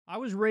I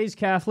was raised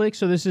Catholic,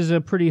 so this is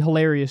a pretty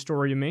hilarious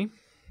story to me.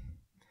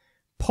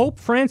 Pope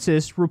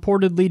Francis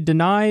reportedly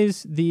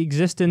denies the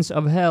existence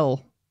of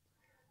hell.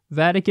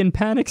 Vatican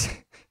panics.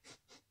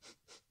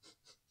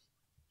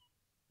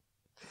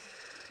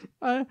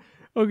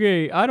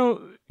 Okay, I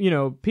don't,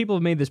 people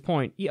have made this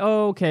point.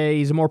 Okay,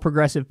 he's a more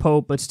progressive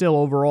pope, but still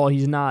overall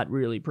he's not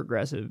really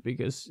progressive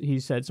because he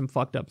said some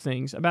fucked up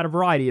things about a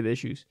variety of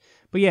issues.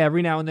 But yeah,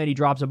 every now and then he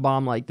drops a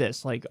bomb like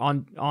this. Like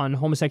on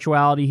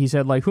homosexuality, he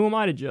said, like, who am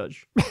I to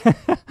judge?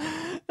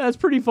 That's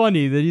pretty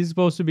funny that he's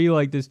supposed to be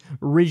like this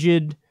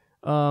rigid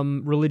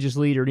religious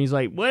leader. And he's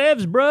like,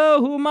 whatevs, bro,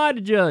 who am I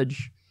to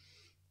judge?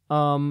 But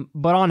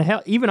on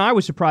hell, even I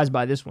was surprised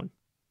by this one.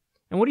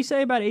 And what do you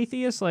say about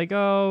atheists? Like,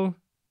 oh,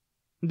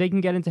 they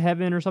can get into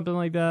heaven or something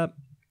like that.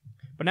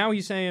 But now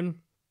he's saying,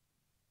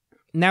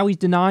 now he's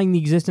denying the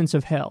existence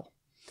of hell.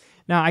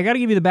 Now, I got to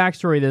give you the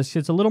backstory of this.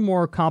 It's a little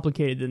more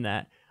complicated than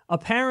that.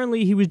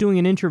 Apparently, he was doing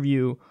an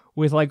interview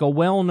with like a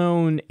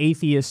well-known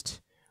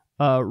atheist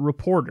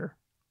reporter.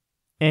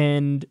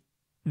 And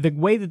the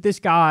way that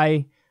this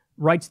guy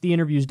writes the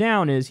interviews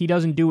down is he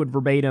doesn't do it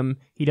verbatim.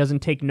 He doesn't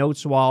take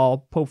notes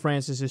while Pope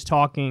Francis is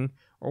talking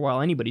or while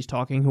anybody's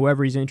talking,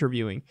 whoever he's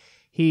interviewing.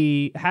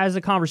 He has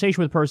a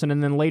conversation with a person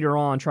and then later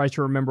on tries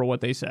to remember what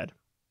they said.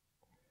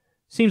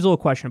 Seems a little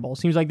questionable.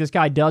 Seems like this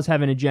guy does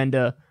have an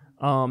agenda,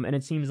 and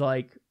it seems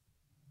like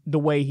the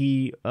way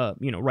he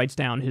writes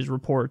down his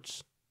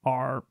reports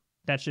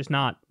that's just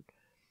not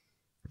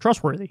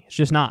trustworthy. It's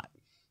just not.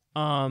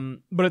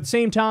 But at the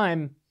same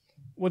time,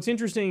 what's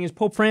interesting is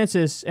Pope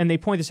Francis, and they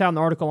point this out in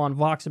the article on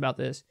Vox about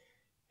this,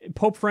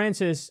 Pope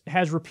Francis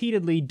has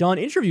repeatedly done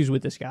interviews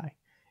with this guy.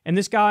 And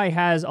this guy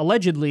has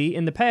allegedly,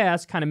 in the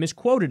past, kind of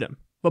misquoted him.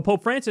 But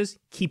Pope Francis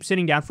keeps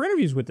sitting down for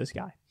interviews with this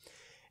guy.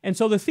 And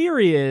so the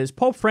theory is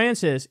Pope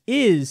Francis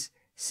is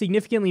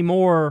significantly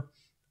more,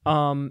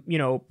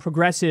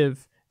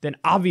 progressive than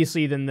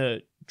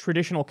the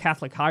traditional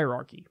Catholic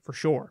hierarchy, for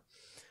sure.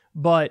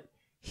 But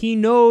he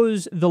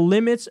knows the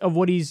limits of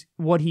what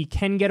he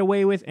can get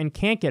away with and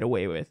can't get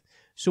away with.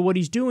 So what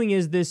he's doing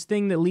is this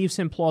thing that leaves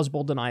him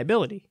plausible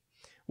deniability,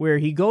 where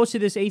he goes to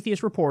this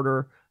atheist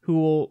reporter who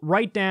will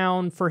write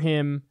down for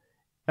him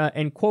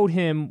and quote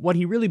him what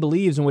he really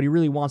believes and what he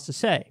really wants to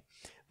say.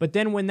 But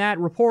then when that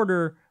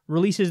reporter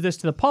releases this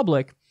to the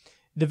public,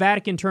 the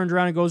Vatican turns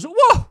around and goes,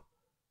 whoa,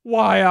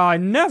 why, I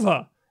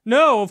never.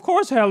 No, of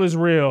course hell is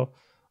real.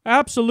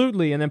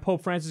 Absolutely. And then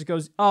Pope Francis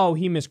goes, oh,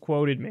 he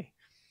misquoted me.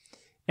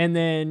 And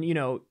then,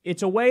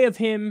 it's a way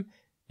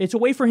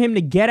for him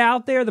to get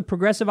out there the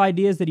progressive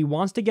ideas that he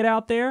wants to get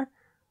out there,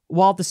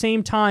 while at the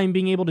same time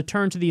being able to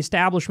turn to the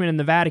establishment in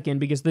the Vatican,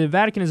 because the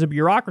Vatican is a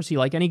bureaucracy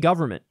like any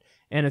government.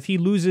 And if he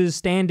loses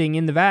standing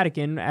in the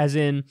Vatican, as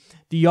in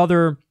the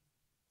other,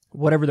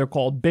 whatever they're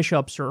called,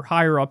 bishops or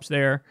higher-ups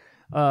there,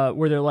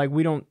 where they're like,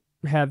 we don't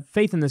have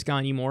faith in this guy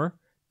anymore,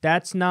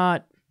 that's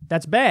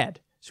bad.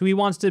 So he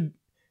wants to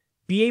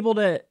be able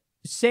to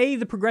say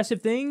the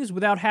progressive things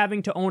without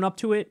having to own up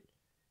to it,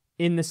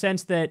 in the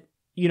sense that,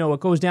 it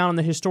goes down on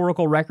the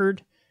historical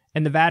record,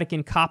 and the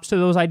Vatican cops to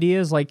those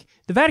ideas. Like,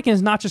 the Vatican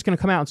is not just going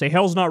to come out and say,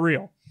 hell's not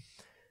real.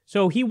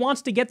 So he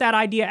wants to get that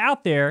idea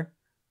out there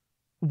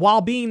while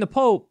being the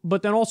Pope,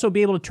 but then also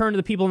be able to turn to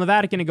the people in the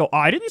Vatican and go,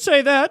 I didn't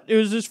say that. It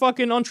was this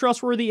fucking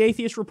untrustworthy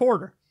atheist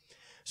reporter.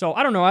 So,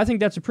 I don't know. I think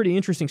that's a pretty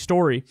interesting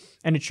story,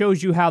 and it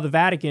shows you how the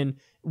Vatican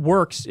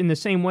works in the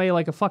same way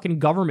like a fucking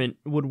government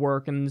would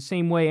work, and the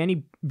same way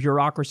any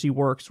bureaucracy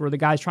works, where the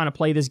guy's trying to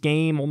play this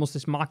game, almost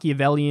this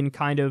Machiavellian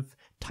kind of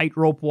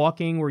tightrope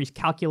walking, where he's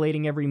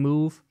calculating every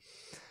move.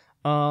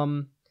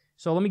 So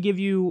let me give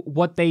you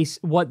what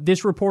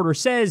this reporter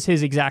says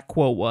his exact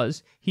quote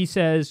was. He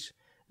says,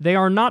 "They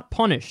are not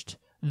punished.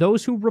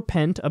 Those who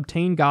repent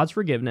obtain God's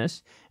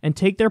forgiveness and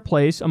take their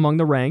place among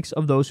the ranks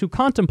of those who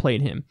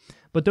contemplate him.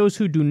 But those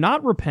who do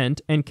not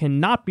repent and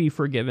cannot be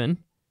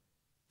forgiven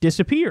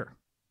disappear.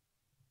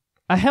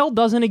 A hell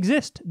doesn't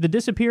exist. The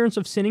disappearance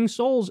of sinning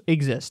souls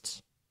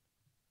exists."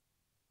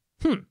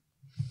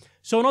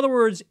 So in other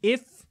words,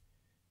 if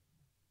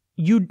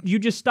you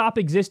just stop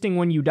existing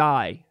when you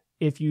die,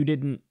 if you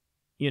didn't,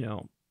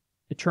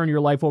 turn your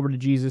life over to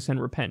Jesus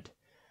and repent.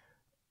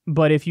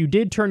 But if you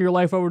did turn your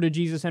life over to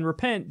Jesus and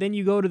repent, then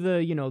you go to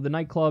the, the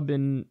nightclub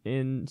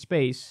in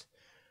space,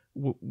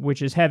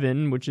 which is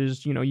heaven, which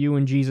is, you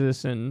and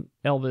Jesus and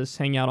Elvis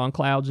hang out on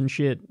clouds and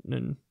shit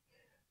and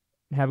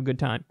have a good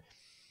time.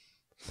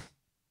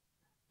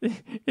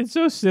 It's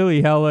so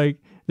silly how, like,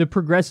 the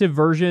progressive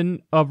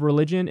version of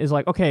religion is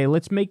like, okay,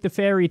 let's make the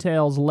fairy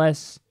tales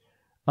less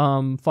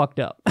fucked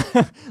up.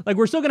 Like,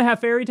 we're still gonna have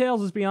fairy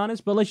tales, let's be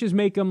honest, but let's just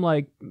make them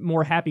like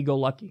more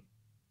happy-go-lucky.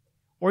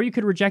 Or you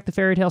could reject the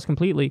fairy tales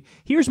completely.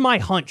 Here's my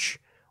hunch: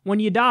 when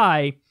you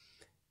die,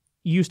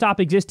 you stop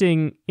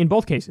existing in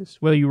both cases,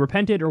 whether you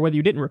repented or whether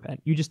you didn't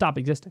repent. You just stop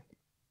existing.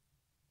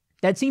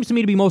 That seems to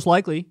me to be most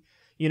likely.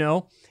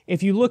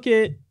 If you look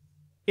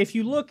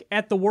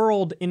at the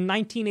world in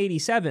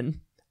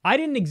 1987, I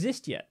didn't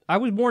exist yet. I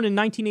was born in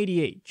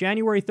 1988,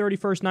 January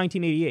 31st,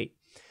 1988.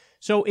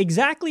 So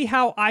exactly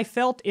how I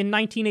felt in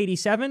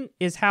 1987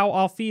 is how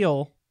I'll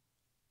feel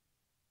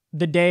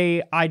the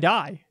day I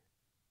die.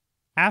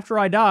 After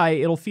I die,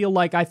 it'll feel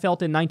like I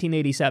felt in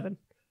 1987.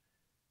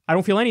 I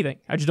don't feel anything.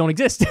 I just don't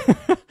exist.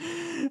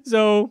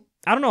 So,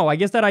 I don't know. I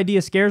guess that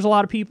idea scares a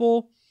lot of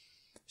people.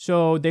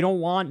 So, they don't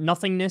want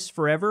nothingness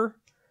forever.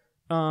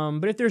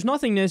 But if there's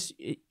nothingness,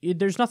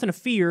 there's nothing to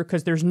fear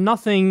because there's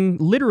nothing,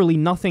 literally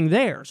nothing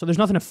there. So, there's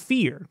nothing to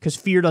fear because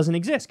fear doesn't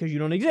exist because you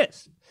don't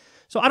exist.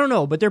 So, I don't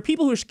know. But there are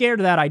people who are scared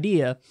of that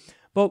idea.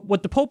 But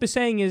what the Pope is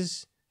saying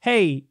is,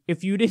 hey,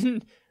 if you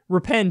didn't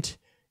repent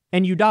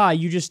and you die,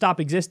 you just stop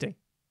existing.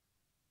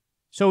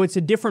 So it's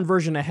a different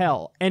version of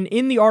hell. And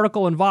in the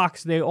article in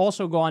Vox, they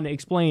also go on to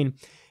explain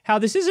how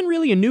this isn't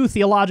really a new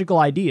theological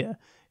idea.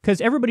 Because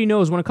everybody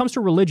knows when it comes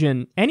to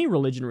religion, any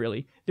religion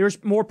really,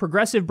 there's more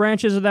progressive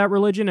branches of that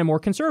religion and more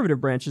conservative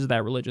branches of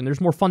that religion.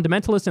 There's more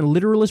fundamentalist and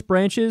literalist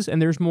branches,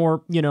 and there's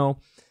more,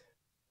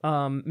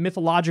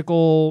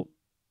 mythological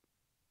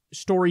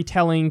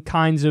storytelling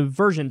kinds of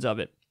versions of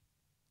it.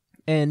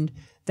 And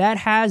that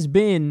has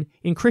been,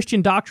 in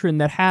Christian doctrine,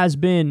 that has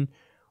been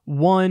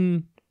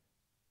one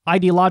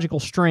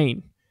ideological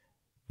strain.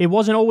 It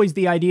wasn't always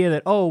the idea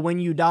that, oh, when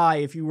you die,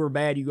 if you were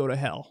bad, you go to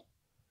hell.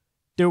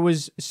 There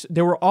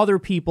were other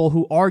people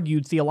who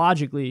argued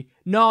theologically,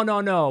 no.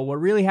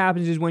 What really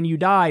happens is when you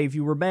die, if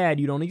you were bad,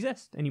 you don't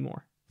exist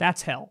anymore.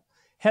 That's hell.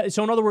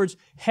 So in other words,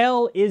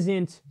 hell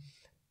isn't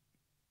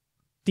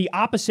the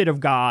opposite of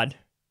God.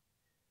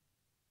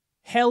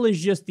 Hell is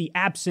just the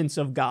absence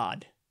of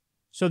God.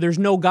 So there's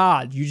no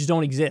God. You just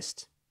don't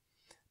exist.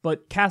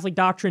 But Catholic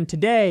doctrine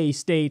today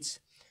states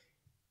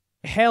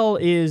hell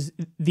is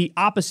the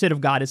opposite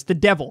of God. It's the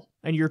devil,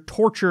 and you're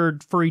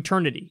tortured for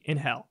eternity in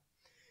hell.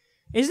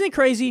 Isn't it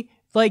crazy?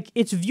 Like,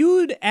 it's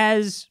viewed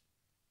as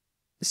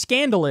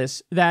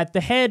scandalous that the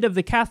head of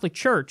the Catholic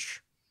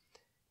Church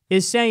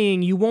is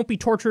saying you won't be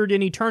tortured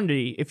in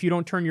eternity if you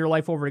don't turn your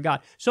life over to God.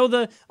 So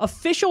the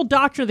official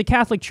doctrine of the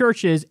Catholic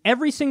Church is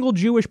every single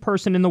Jewish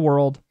person in the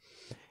world,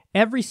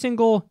 every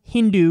single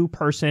Hindu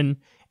person,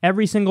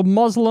 every single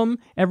Muslim,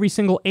 every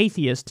single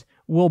atheist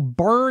will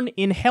burn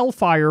in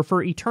hellfire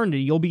for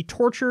eternity. You'll be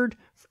tortured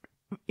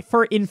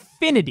for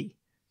infinity.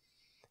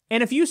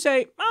 And if you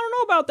say, I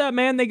don't know about that,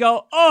 man, they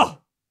go, oh,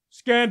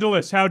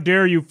 scandalous. How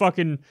dare you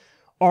fucking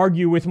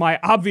argue with my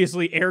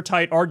obviously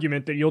airtight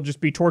argument that you'll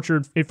just be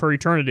tortured for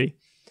eternity.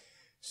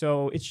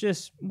 So it's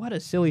just, what a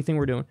silly thing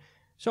we're doing.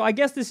 So I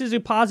guess this is a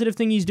positive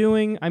thing he's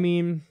doing. I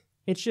mean,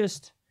 it's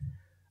just,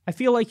 I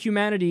feel like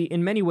humanity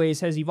in many ways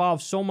has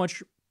evolved so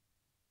much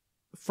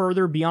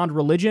further beyond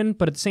religion,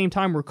 but at the same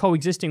time, we're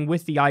coexisting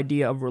with the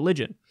idea of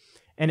religion.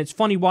 And it's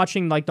funny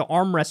watching like the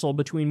arm wrestle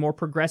between more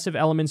progressive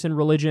elements in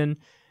religion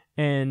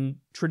and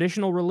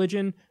traditional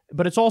religion,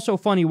 but it's also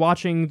funny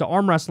watching the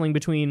arm wrestling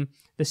between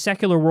the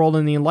secular world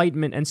and the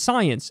Enlightenment and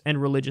science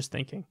and religious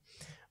thinking.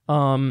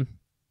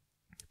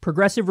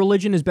 Progressive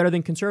religion is better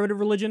than conservative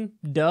religion.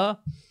 Duh.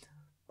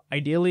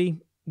 Ideally,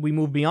 we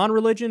move beyond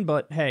religion,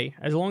 but hey,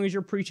 as long as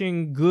you're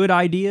preaching good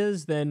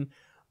ideas, then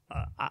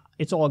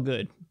it's all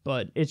good.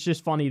 But it's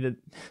just funny that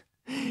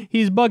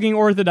he's bugging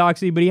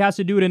orthodoxy, but he has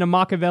to do it in a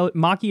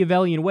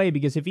Machiavellian way,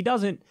 because if he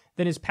doesn't,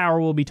 then his power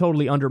will be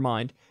totally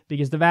undermined,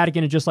 because the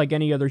Vatican is just like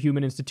any other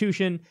human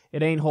institution.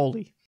 It ain't holy.